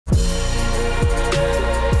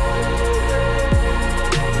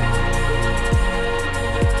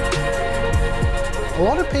A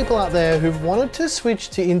lot of people out there who've wanted to switch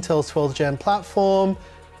to Intel's 12th gen platform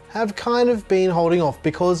have kind of been holding off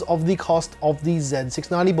because of the cost of these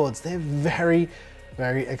Z690 boards. They're very,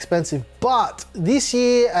 very expensive. But this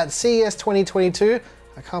year at CES 2022,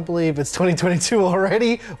 I can't believe it's 2022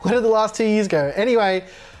 already. Where did the last 2 years go? Anyway,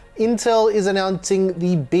 Intel is announcing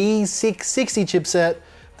the B660 chipset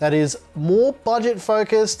that is more budget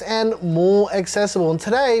focused and more accessible. And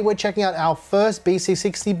today we're checking out our first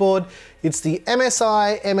B660 board. It's the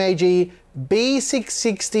MSI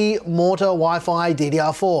B660 MORTAR Wi-Fi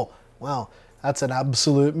DDR4. Wow, that's an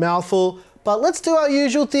absolute mouthful. But let's do our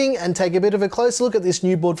usual thing and take a bit of a closer look at this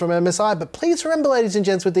new board from MSI. But please remember, ladies and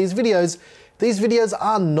gents, with these videos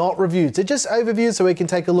are not reviews. They're just overviews so we can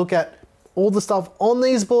take a look at all the stuff on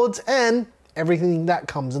these boards and everything that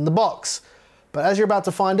comes in the box. But as you're about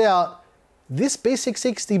to find out, this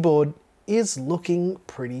B660 board is looking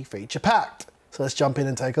pretty feature-packed. So let's jump in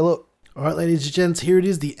and take a look. All right, ladies and gents, here it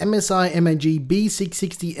is, the MSI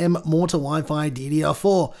B660M MORTAR Wi-Fi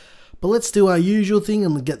DDR4. But let's do our usual thing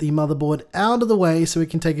and get the motherboard out of the way so we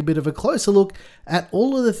can take a bit of a closer look at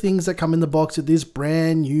all of the things that come in the box with this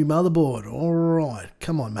brand new motherboard. All right,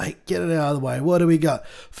 come on, mate, get it out of the way. What do we got?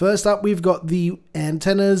 First up, we've got the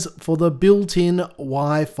antennas for the built-in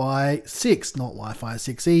Wi-Fi 6, not Wi-Fi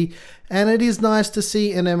 6E. And it is nice to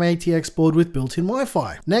see an M-ATX board with built-in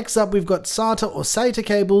Wi-Fi. Next up, we've got SATA or SATA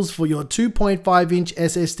cables for your 2.5-inch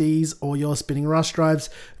SSDs or your spinning rush drives.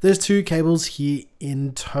 There's 2 cables here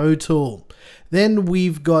in total. Then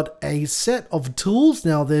we've got a set of tools.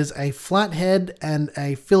 Now there's a flathead and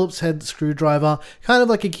a Phillips head screwdriver, kind of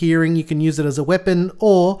like a keyring. You can use it as a weapon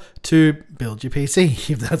or to build your PC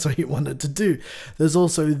if that's what you wanted to do. There's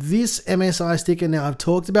also this MSI sticker. Now I've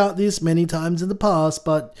talked about this many times in the past,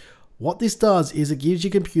 but what this does is it gives your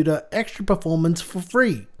computer extra performance for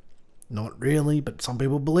free. Not really, but some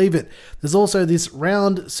people believe it. There's also this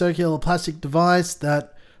round circular plastic device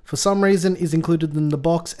that for some reason is included in the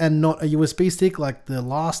box and not a USB stick like the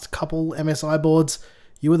last couple MSI boards.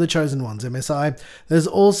 You were the chosen ones, MSI. There's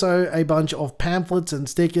also a bunch of pamphlets and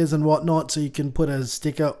stickers and whatnot, so you can put a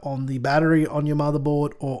sticker on the battery on your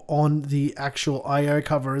motherboard or on the actual I/O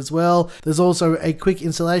cover as well. There's also a quick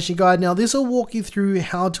installation guide. Now this will walk you through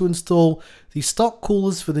how to install the stock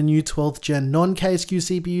coolers for the new 12th gen non-KSQ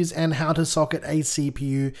CPUs and how to socket a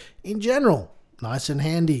CPU in general. Nice and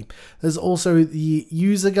handy. There's also the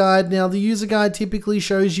user guide. Now the user guide typically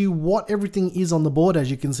shows you what everything is on the board. As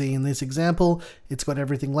you can see in this example, it's got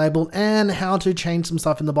everything labeled and how to change some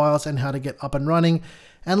stuff in the BIOS and how to get up and running.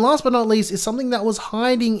 And last but not least is something that was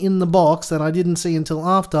hiding in the box that I didn't see until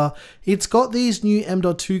after. It's got these new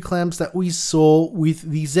M.2 clamps that we saw with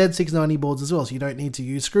the Z690 boards as well, so you don't need to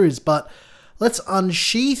use screws. But let's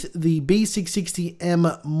unsheath the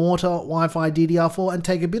B660M MORTAR Wi-Fi DDR4 and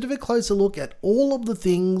take a bit of a closer look at all of the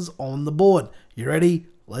things on the board. You ready?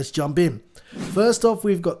 Let's jump in. First off,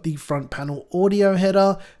 we've got the front panel audio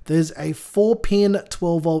header. There's a 4-pin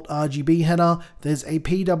 12-volt RGB header. There's a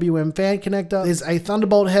PWM fan connector. There's a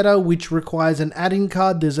Thunderbolt header, which requires an add-in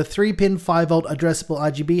card. There's a 3-pin 5-volt addressable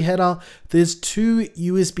RGB header. There's 2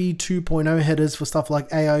 USB 2.0 headers for stuff like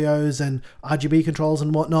AIOs and RGB controls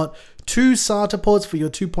and whatnot. 2 SATA ports for your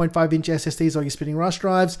 2.5-inch SSDs or your spinning rush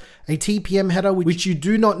drives. A TPM header, which you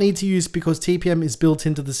do not need to use because TPM is built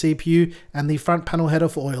into the CPU. And the front panel header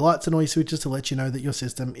for all your lights and all your switches to let you know that your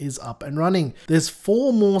system is up and running. There's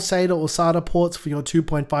 4 more SATA or SATA ports for your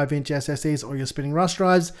 2.5-inch SSDs or your spinning rush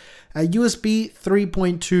drives, a USB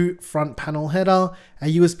 3.2 front panel header, a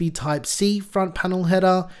USB Type-C front panel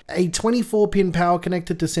header, a 24-pin power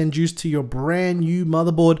connector to send juice to your brand new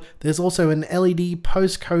motherboard. There's also an LED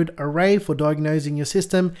postcode array for diagnosing your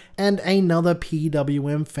system and another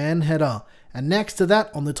PWM fan header. And next to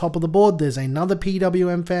that, on the top of the board, there's another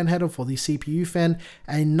PWM fan header for the CPU fan,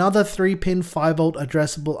 another 3-pin 5-volt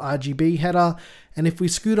addressable RGB header, and if we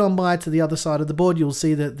scoot on by to the other side of the board, you'll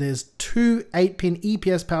see that there's 2 8-pin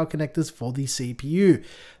EPS power connectors for the CPU.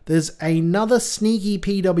 There's another sneaky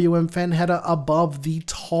PWM fan header above the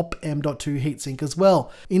top M.2 heatsink as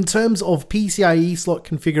well. In terms of PCIe slot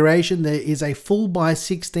configuration, there is a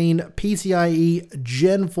 4x16 PCIe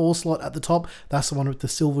Gen 4 slot at the top. That's the one with the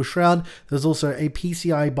silver shroud. There's also a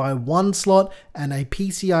PCIe by 1 slot and a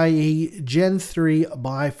PCIe Gen 3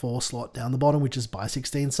 by 4 slot down the bottom, which is by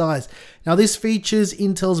 16 size. Now this features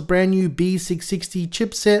Intel's brand new B660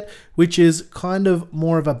 chipset, which is kind of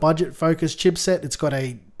more of a budget focused chipset. It's got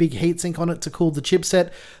a big heatsink on it to cool the chipset.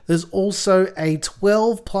 There's also a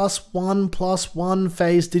 12+1+1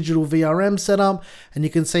 phase digital VRM setup, and you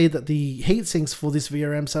can see that the heatsinks for this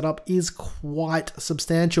VRM setup is quite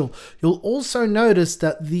substantial. You'll also notice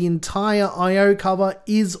that the entire I/O cover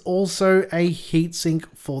is also a heatsink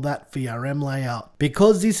for that VRM layout.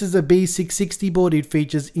 Because this is a B660 board, it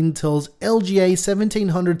features Intel's LGA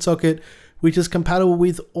 1700 socket, which is compatible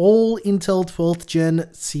with all Intel 12th gen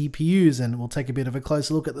CPUs, and we'll take a bit of a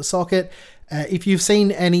closer look at the socket. If you've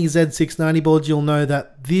seen any Z690 boards, you'll know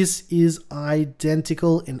that this is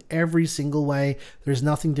identical in every single way. There's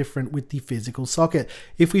nothing different with the physical socket.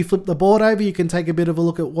 If we flip the board over, you can take a bit of a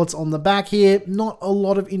look at what's on the back here. Not a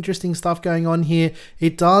lot of interesting stuff going on here.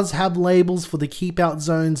 It does have labels for the keep out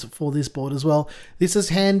zones for this board as well. This is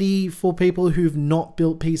handy for people who've not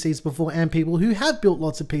built PCs before and people who have built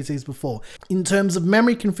lots of PCs before. In terms of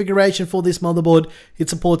memory configuration for this motherboard, it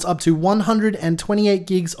supports up to 128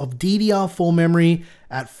 gigs of DDR4 memory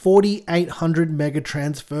at 4800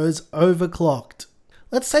 megatransfers overclocked.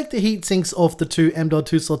 Let's take the heat sinks off the two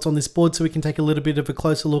M.2 slots on this board so we can take a little bit of a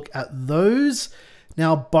closer look at those.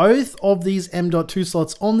 Now, both of these M.2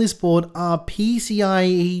 slots on this board are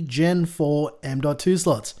PCIe Gen 4 M.2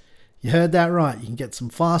 slots. You heard that right. You can get some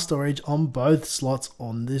fast storage on both slots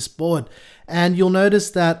on this board. And you'll notice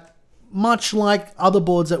that much like other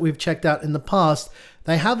boards that we've checked out in the past,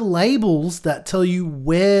 they have labels that tell you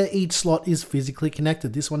where each slot is physically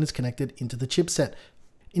connected. This one is connected into the chipset.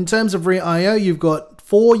 In terms of rear I/O, you've got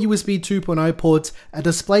 4 USB 2.0 ports, a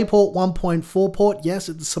DisplayPort 1.4 port. Yes,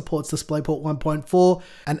 it supports DisplayPort 1.4,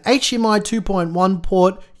 an HDMI 2.1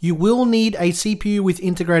 port. You will need a CPU with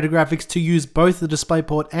integrated graphics to use both the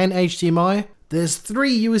DisplayPort and HDMI. There's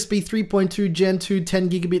 3 USB 3.2 Gen 2 10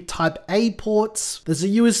 gigabit Type A ports. There's a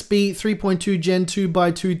USB 3.2 Gen 2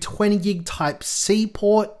 x 2 20 gig Type C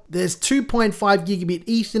port. There's 2.5 gigabit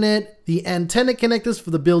Ethernet, the antenna connectors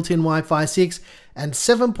for the built-in Wi-Fi 6, and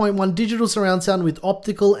 7.1 digital surround sound with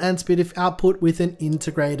optical and SPDIF output with an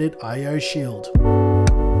integrated I/O shield.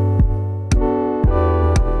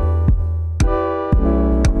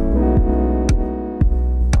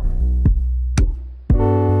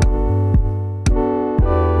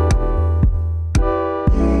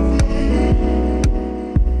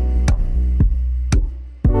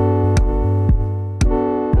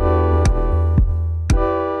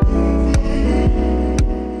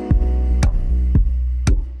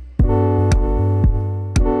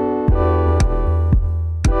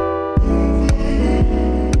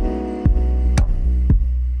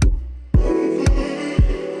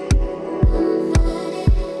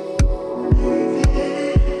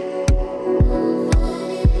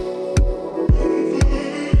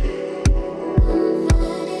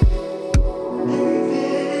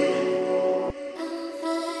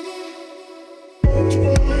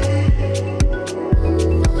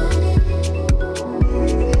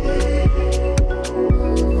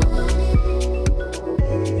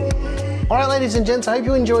 Alright ladies and gents, I hope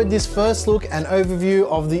you enjoyed this first look and overview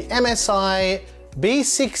of the MSI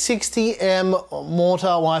B660M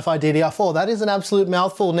MORTAR Wi-Fi DDR4. That is an absolute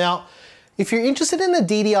mouthful. Now, if you're interested in the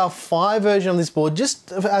DDR5 version of this board,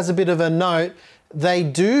 just as a bit of a note, they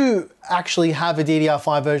do actually have a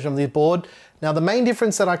DDR5 version of this board. Now, the main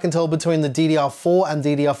difference that I can tell between the DDR4 and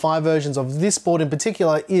DDR5 versions of this board in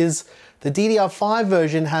particular is the DDR5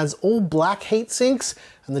 version has all black heat sinks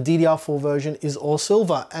and the DDR4 version is all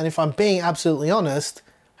silver. And if I'm being absolutely honest,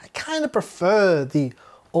 I kind of prefer the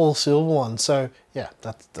all silver one. So yeah,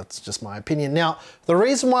 that's just my opinion. Now, the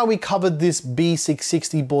reason why we covered this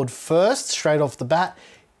B660 board first, straight off the bat,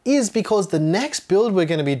 is because the next build we're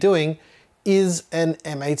going to be doing is an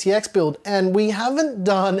MATX build, and we haven't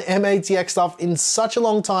done MATX stuff in such a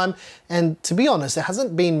long time, and to be honest, there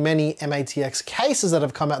hasn't been many MATX cases that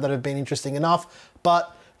have come out that have been interesting enough,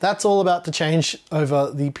 but that's all about to change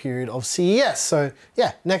over the period of CES. So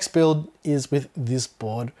yeah, next build is with this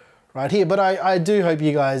board right here, but I do hope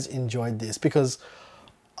you guys enjoyed this, because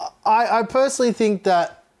I personally think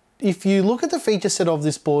that if you look at the feature set of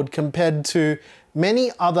this board compared to many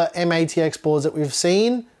other MATX boards that we've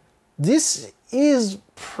seen, this is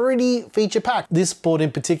pretty feature packed. This board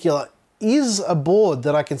in particular is a board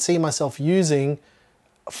that I can see myself using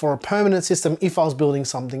for a permanent system if I was building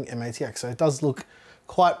something MATX. So it does look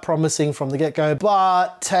quite promising from the get-go,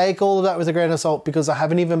 but take all of that with a grain of salt because I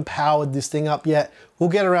haven't even powered this thing up yet. We'll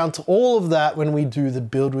get around to all of that when we do the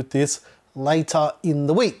build with this later in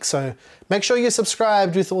the week. So make sure you're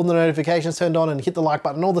subscribed with all the notifications turned on and hit the like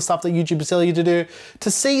button, all the stuff that YouTube is telling you to do to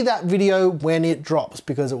see that video when it drops,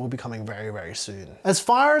 because it will be coming very, very soon. As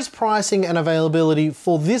far as pricing and availability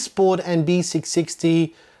for this board and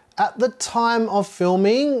B660, At the time of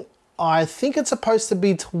filming, I think it's supposed to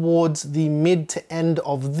be towards the mid to end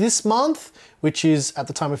of this month, which is at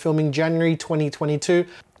the time of filming, January 2022.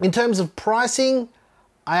 In terms of pricing,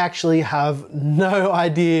 I actually have no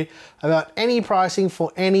idea about any pricing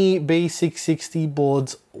for any B660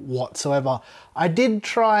 boards whatsoever. I did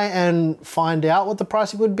try and find out what the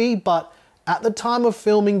pricing would be, but at the time of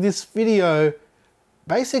filming this video,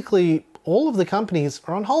 basically all of the companies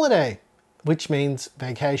are on holiday, which means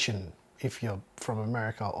vacation if you're from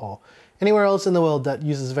America or anywhere else in the world that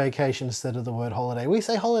uses vacation instead of the word holiday. We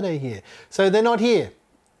say holiday here. So they're not here.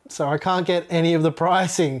 So I can't get any of the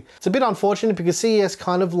pricing. It's a bit unfortunate because CES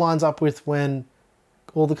kind of lines up with when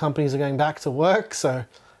all the companies are going back to work. So,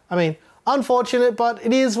 I mean, unfortunate, but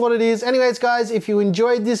it is what it is. Anyways, guys, if you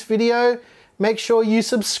enjoyed this video, make sure you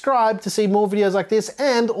subscribe to see more videos like this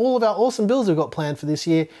and all of our awesome builds we've got planned for this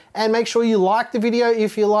year. And make sure you like the video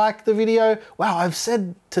if you like the video. Wow, I've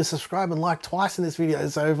said to subscribe and like twice in this video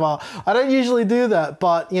so far. I don't usually do that,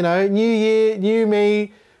 but you know, new year, new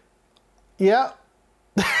me. Yeah.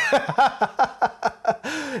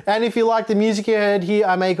 And if you like the music you heard here,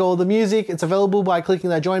 I make all the music. It's available by clicking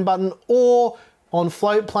that join button, or on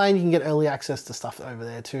Floatplane, you can get early access to stuff over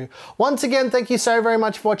there too. Once again, thank you so very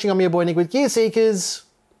much for watching. I'm your boy Nick with Gear Seekers.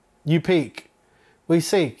 You peek, we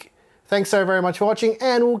seek. Thanks so very much for watching,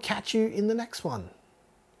 and we'll catch you in the next one.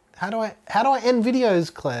 How do I end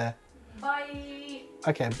videos, Claire? Bye.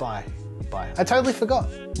 Okay, bye. Bye. I totally forgot.